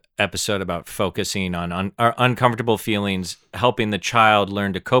did the episode about focusing on our uncomfortable feelings, helping the child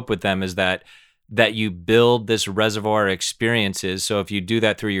learn to cope with them is that you build this reservoir of experiences. So if you do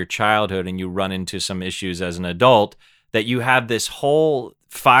that through your childhood and you run into some issues as an adult, that you have this whole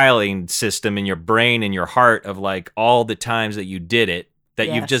filing system in your brain and your heart of like all the times that you did it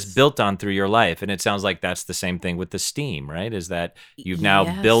that you've just built on through your life. And it sounds like that's the same thing with the STEAM, right? Is that you've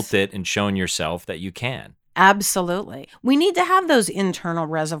now built it and shown yourself that you can. Absolutely. We need to have those internal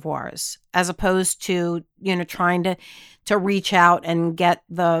reservoirs as opposed to, trying to reach out and get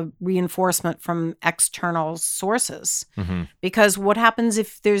the reinforcement from external sources. Mm-hmm. Because what happens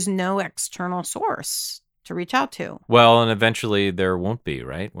if there's no external source to reach out to? Well, and eventually there won't be,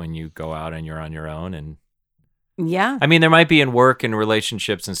 right? When you go out and you're on your own and yeah. I mean, there might be in work and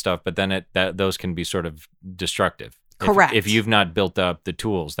relationships and stuff, but then those can be sort of destructive. Correct. If you've not built up the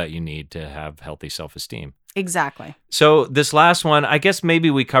tools that you need to have healthy self-esteem. Exactly. So this last one, I guess maybe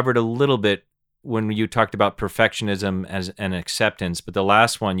we covered a little bit when you talked about perfectionism as an acceptance, but the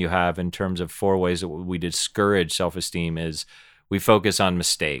last one you have in terms of 4 ways that we discourage self-esteem is we focus on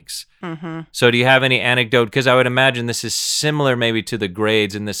mistakes. Mm-hmm. So do you have any anecdote? Because I would imagine this is similar maybe to the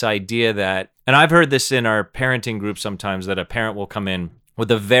grades and this idea that, and I've heard this in our parenting group sometimes, that a parent will come in with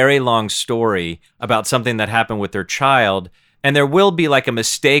a very long story about something that happened with their child, and there will be like a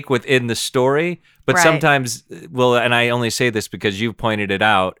mistake within the story, but right. sometimes, well, and I only say this because you pointed it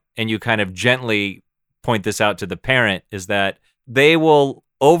out, and you kind of gently point this out to the parent, is that they will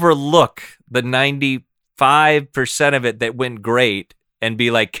overlook the 95% of it that went great and be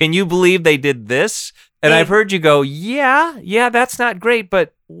like, can you believe they did this? And I've heard you go, yeah, that's not great,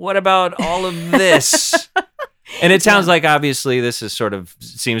 but what about all of this? And it sounds like obviously this is sort of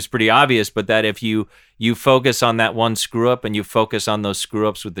seems pretty obvious, but that if you focus on that one screw up and you focus on those screw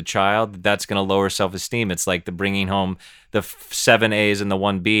ups with the child, that's going to lower self-esteem. It's like the bringing home the 7 A's and the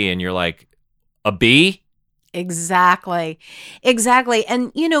 1 B, and you're like, a B? Exactly.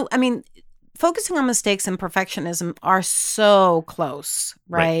 And, I mean, focusing on mistakes and perfectionism are so close,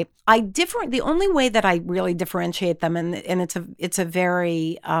 right? The only way that I really differentiate them, and it's a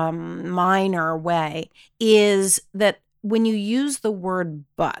very minor way, is that when you use the word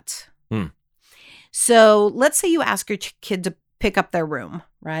but. So let's say you ask your kid to pick up their room,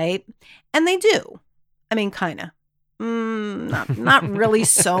 right? And they do. I mean, kind of. Not really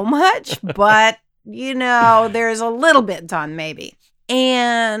so much, but, there's a little bit done maybe.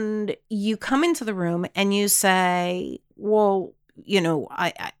 And you come into the room and you say, well,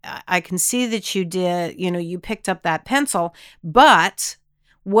 I can see that you did, you picked up that pencil, but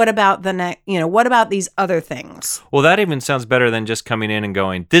what about what about these other things? Well, that even sounds better than just coming in and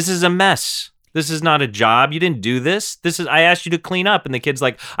going, this is a mess. This is not a job. You didn't do this. I asked you to clean up. And the kid's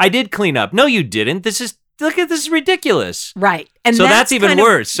like, I did clean up. No, you didn't. This look at this is ridiculous. Right. And so that's even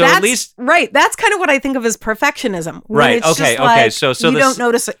worse. So at least right. That's kind of what I think of as perfectionism. Right. Okay. Okay. So you don't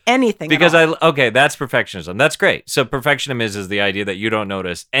notice anything. Because at all. That's perfectionism. That's great. So perfectionism is the idea that you don't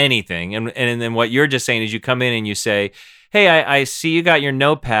notice anything, and then what you're just saying is you come in and you say, "Hey, I see you got your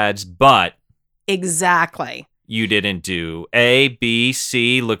notepads, but exactly you didn't do A, B,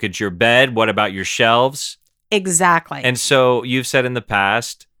 C. Look at your bed. What about your shelves?" Exactly. And so you've said in the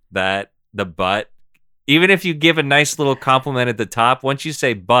past that the but, even if you give a nice little compliment at the top, once you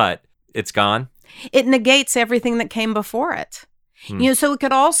say but, it's gone. It negates everything that came before it. So it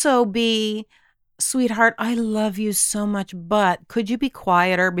could also be, sweetheart, I love you so much, but could you be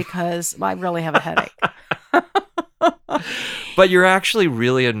quieter because I really have a headache? But you're actually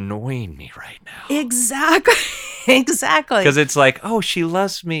really annoying me right now. Exactly. Because it's like, oh, she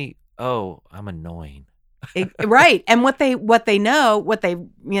loves me. Oh, I'm annoying. Right. And what they retain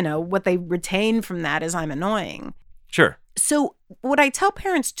from that is I'm annoying. Sure. So what I tell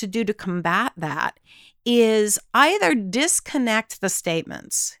parents to do to combat that is either disconnect the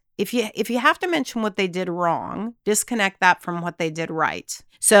statements. If you have to mention what they did wrong, disconnect that from what they did right.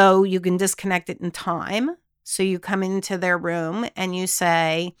 So you can disconnect it in time. So you come into their room and you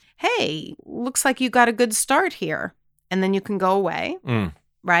say, hey, looks like you got a good start here. And then you can go away.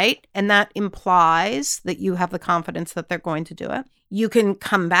 Right? And that implies that you have the confidence that they're going to do it. You can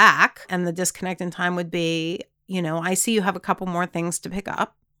come back, and the disconnect in time would be, I see you have a couple more things to pick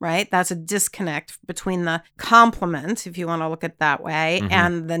up, right? That's a disconnect between the compliment, if you want to look at it that way,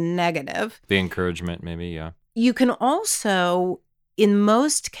 and the negative. The encouragement, maybe, yeah. You can also, in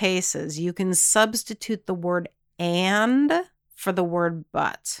most cases, you can substitute the word and for the word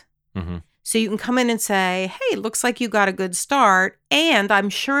but. So you can come in and say, hey, looks like you got a good start, and I'm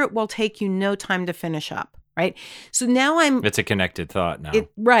sure it will take you no time to finish up, right? So now it's a connected thought now.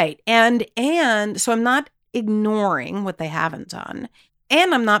 Right. And so I'm not ignoring what they haven't done,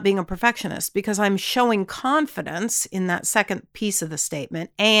 and I'm not being a perfectionist because I'm showing confidence in that second piece of the statement,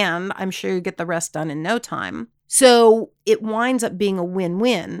 and I'm sure you get the rest done in no time. So it winds up being a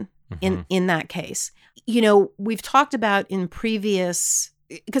win-win in that case. We've talked about in previous...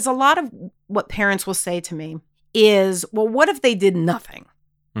 Because a lot of what parents will say to me is, well, what if they did nothing?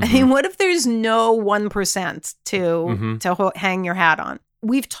 I mean, what if there's no 1% to hang your hat on?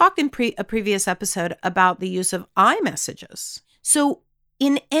 We've talked in a previous episode about the use of I messages. So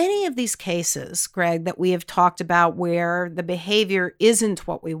in any of these cases, Greg, that we have talked about where the behavior isn't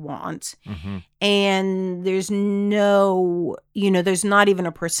what we want, and there's no, there's not even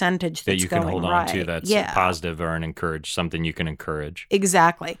a percentage that's that you can going hold on right. to that's positive or something you can encourage.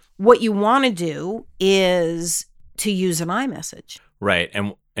 Exactly. What you want to do is to use an iMessage. Right.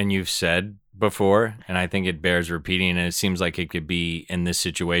 And you've said before, and I think it bears repeating, and it seems like it could be in this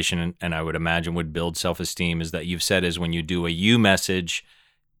situation, and I would imagine would build self-esteem, is that you've said is when you do a you message,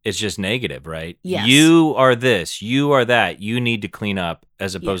 it's just negative, right? Yes. You are this, you are that, you need to clean up,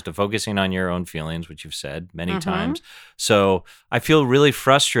 as opposed to focusing on your own feelings, which you've said many times. So I feel really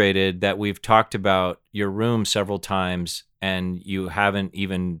frustrated that we've talked about your room several times and you haven't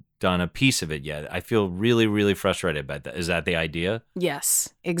even done a piece of it yet. I feel really, really frustrated by that. Is that the idea? Yes,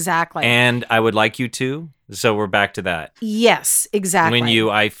 exactly. And I would like you to. So we're back to that. Yes, exactly.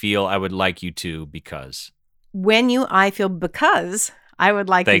 I feel I would like you to because. I feel because I would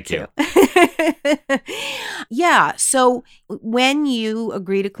like Thank you to. Yeah. So when you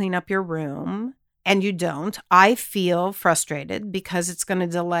agree to clean up your room and you don't, I feel frustrated because it's going to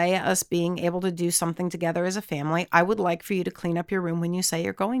delay us being able to do something together as a family. I would like for you to clean up your room when you say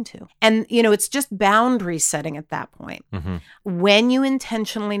you're going to. And, it's just boundary setting at that point. When you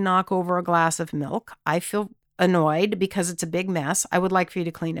intentionally knock over a glass of milk, I feel annoyed because it's a big mess. I would like for you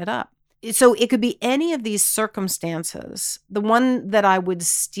to clean it up. So it could be any of these circumstances. The one that I would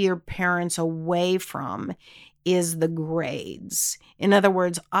steer parents away from is the grades. In other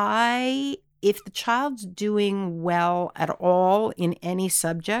words, if the child's doing well at all in any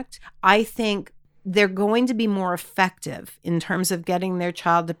subject, I think they're going to be more effective in terms of getting their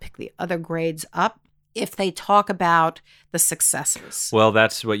child to pick the other grades up if they talk about the successes. Well,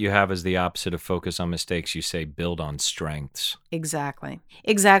 that's what you have as the opposite of focus on mistakes. You say build on strengths. Exactly.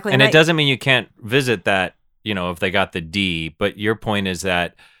 And it doesn't mean you can't visit that, if they got the D, but your point is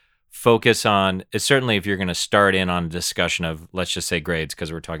that focus on, certainly if you're going to start in on a discussion of, let's just say grades,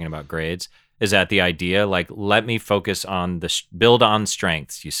 because we're talking about grades, is that the idea? Like, let me focus on build on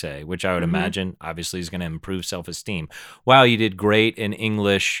strengths, you say, which I would imagine obviously is going to improve self-esteem. Wow, you did great in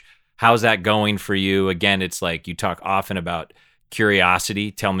English. How's that going for you? Again, it's like you talk often about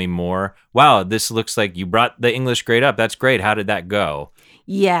curiosity. Tell me more. Wow, this looks like you brought the English grade up. That's great. How did that go?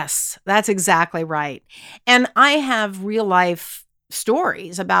 Yes, that's exactly right. And I have real life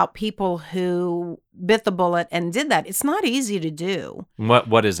stories about people who bit the bullet and did that. It's not easy to do.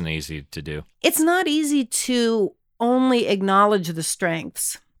 What isn't easy to do? It's not easy to only acknowledge the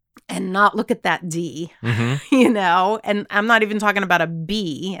strengths and not look at that D, Mm-hmm. and I'm not even talking about a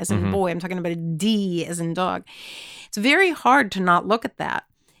B as in Mhm. boy, I'm talking about a D as in dog. It's very hard to not look at that.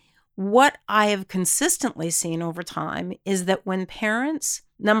 What I have consistently seen over time is that when parents,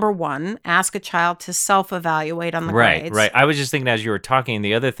 number one, ask a child to self-evaluate on the Right, grades. right. I was just thinking as you were talking,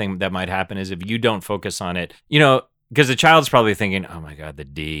 the other thing that might happen is if you don't focus on it, because the child's probably thinking, oh my God, the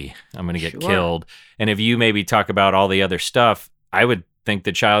D, I'm going to get Sure. killed. And if you maybe talk about all the other stuff, I would think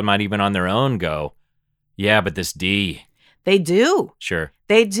the child might even on their own go, yeah, but this D. They do. Sure.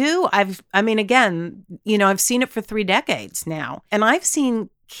 They do. I've seen it for 3 decades now. And I've seen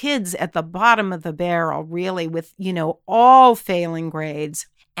kids at the bottom of the barrel, really, with, all failing grades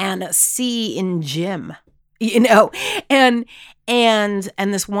and a C in gym, and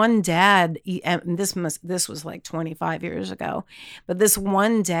this one dad, and this was like 25 years ago, but this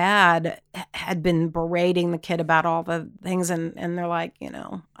one dad had been berating the kid about all the things, and they're like,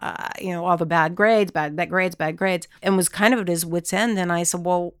 all the bad grades, and was kind of at his wit's end. And I said,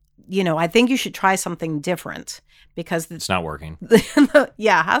 well, I think you should try something different because It's not working.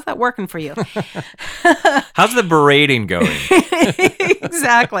 Yeah, how's that working for you? How's the berating going?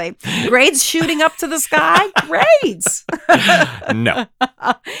 Exactly. Grades shooting up to the sky? Grades. No.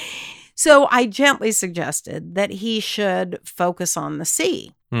 So I gently suggested that he should focus on the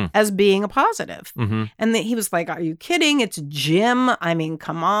C as being a positive. Mm-hmm. And that he was like, are you kidding? It's gym. I mean,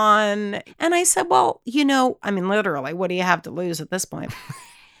 come on. And I said, well, literally, what do you have to lose at this point?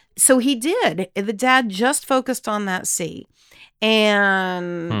 So he did. The dad just focused on that C.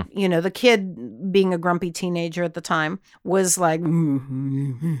 And, the kid, being a grumpy teenager at the time, was like,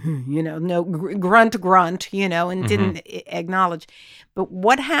 no, grunt, and didn't acknowledge. But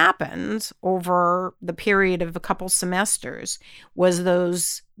what happened over the period of a couple semesters was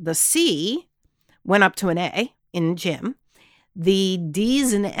the C went up to an A in gym. The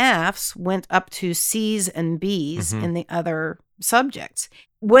D's and F's went up to C's and B's in the other subjects.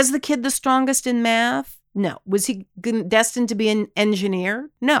 Was the kid the strongest in math? No. Was he destined to be an engineer?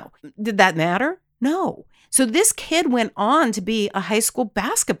 No. Did that matter? No. So this kid went on to be a high school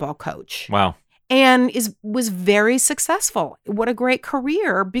basketball coach. Wow. And was very successful. What a great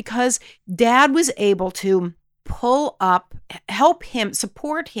career, because dad was able to pull up, help him,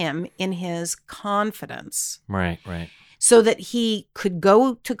 support him in his confidence. Right, right. So that he could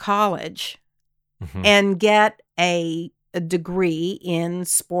go to college and get a degree in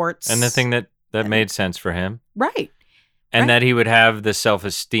sports. And the thing that made sense for him. Right. And that he would have the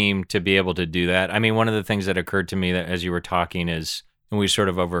self-esteem to be able to do that. I mean, one of the things that occurred to me that as you were talking is, and we sort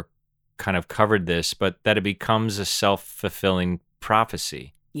of kind of covered this, but that it becomes a self-fulfilling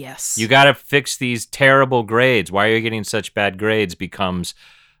prophecy. Yes. You got to fix these terrible grades. Why are you getting such bad grades? Becomes,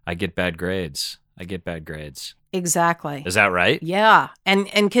 I get bad grades. I get bad grades. Exactly. Is that right? Yeah.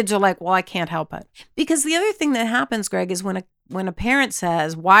 And kids are like, well, I can't help it. Because the other thing that happens, Greg, is when a parent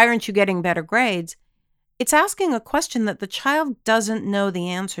says, why aren't you getting better grades? It's asking a question that the child doesn't know the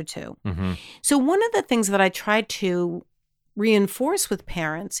answer to. Mm-hmm. So one of the things that I try to reinforce with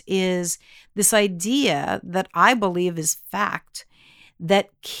parents is this idea that I believe is fact, that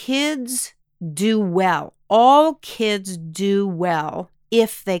kids do well. All kids do well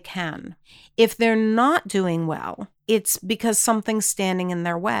if they can. If they're not doing well, it's because something's standing in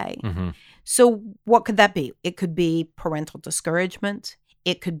their way. Mm-hmm. So what could that be? It could be parental discouragement.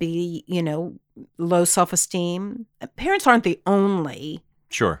 It could be, low self-esteem. Parents aren't the only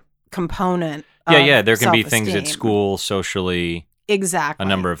component of Yeah. There can be things at self-esteem. school, socially. Exactly. A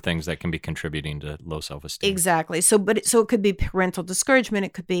number of things that can be contributing to low self-esteem. Exactly. So it could be parental discouragement.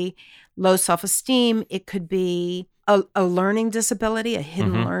 It could be low self-esteem. It could be a learning disability, a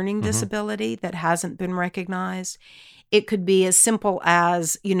hidden learning disability that hasn't been recognized. It could be as simple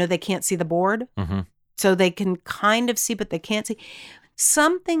as, they can't see the board. So they can kind of see, but they can't see.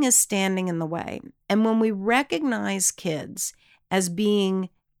 Something is standing in the way. And when we recognize kids as being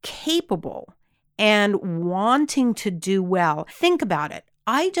capable and wanting to do well, think about it.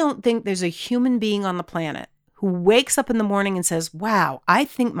 I don't think there's a human being on the planet who wakes up in the morning and says, wow, I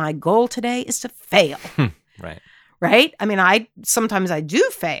think my goal today is to fail. Right? I mean, sometimes I do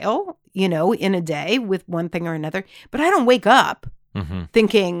fail, in a day with one thing or another, but I don't wake up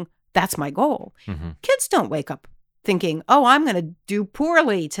thinking that's my goal. Kids don't wake up thinking, oh, I'm going to do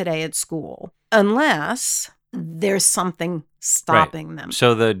poorly today at school, unless there's something stopping them.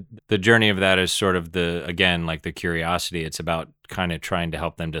 So the journey of that is sort of like the curiosity. It's about kind of trying to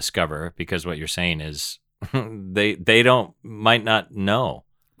help them discover, because what you're saying is they might not know.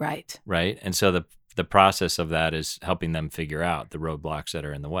 Right. Right. And so the process of that is helping them figure out the roadblocks that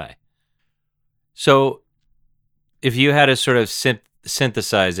are in the way. So if you had to sort of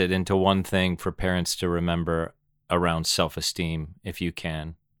synthesize it into one thing for parents to remember around self-esteem, if you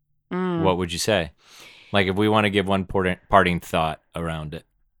can, what would you say? Like, if we want to give one parting thought around it,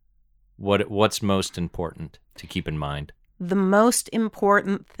 what's most important to keep in mind? The most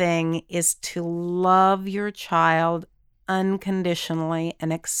important thing is to love your child unconditionally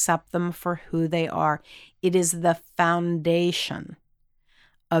and accept them for who they are. It is the foundation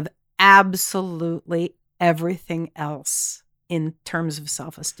of absolutely everything else in terms of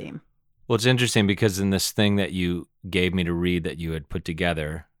self-esteem. Well, it's interesting because in this thing that you gave me to read that you had put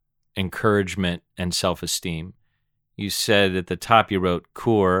together, encouragement and self-esteem, you said at the top you wrote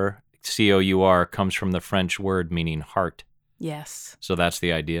cour, C-O-U-R, comes from the French word meaning heart. Yes. So that's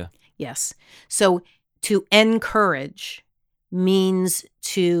the idea? Yes. So to encourage means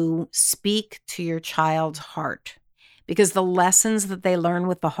to speak to your child's heart, because the lessons that they learn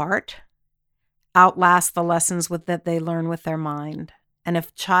with the heart outlast the lessons that they learn with their mind. And if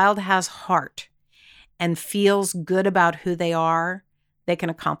a child has heart and feels good about who they are, they can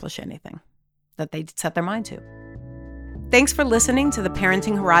accomplish anything that they set their mind to. Thanks for listening to the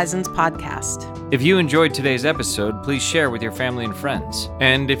Parenting Horizons podcast. If you enjoyed today's episode, please share with your family and friends.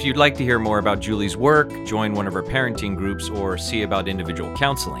 And if you'd like to hear more about Julie's work, join one of her parenting groups, or see about individual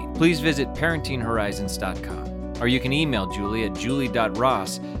counseling, please visit parentinghorizons.com. Or you can email Julie at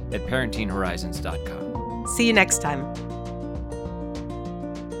julie.ross@parentinghorizons.com. See you next time.